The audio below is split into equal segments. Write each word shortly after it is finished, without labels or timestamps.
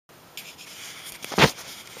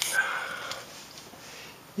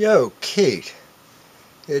Yo, Kate,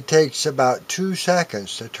 it takes about 2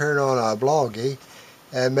 seconds to turn on a bloggy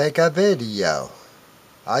and make a video.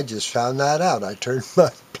 I just found that out. I turned my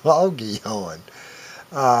bloggy on.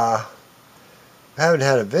 I haven't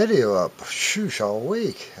had a video up, all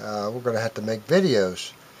week. We're going to have to make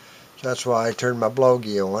videos. So that's why I turned my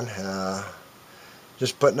bloggy on.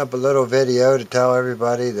 Just putting up a little video to tell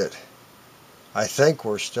everybody that I think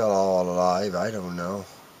we're still all alive. I don't know.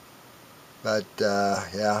 But,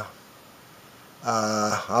 yeah.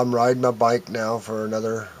 I'm riding my bike now for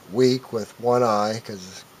another week with one eye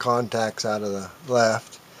because contact's out of the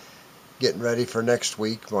left. Getting ready for next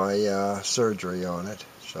week, my surgery on it.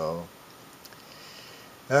 So,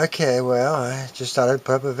 okay, well, I just thought I'd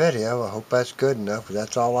put up a video. I hope that's good enough.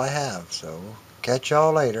 That's all I have. So, catch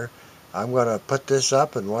y'all later. I'm going to put this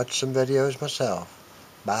up and watch some videos myself.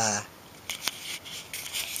 Bye.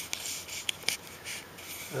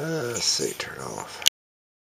 Let's see, turn off.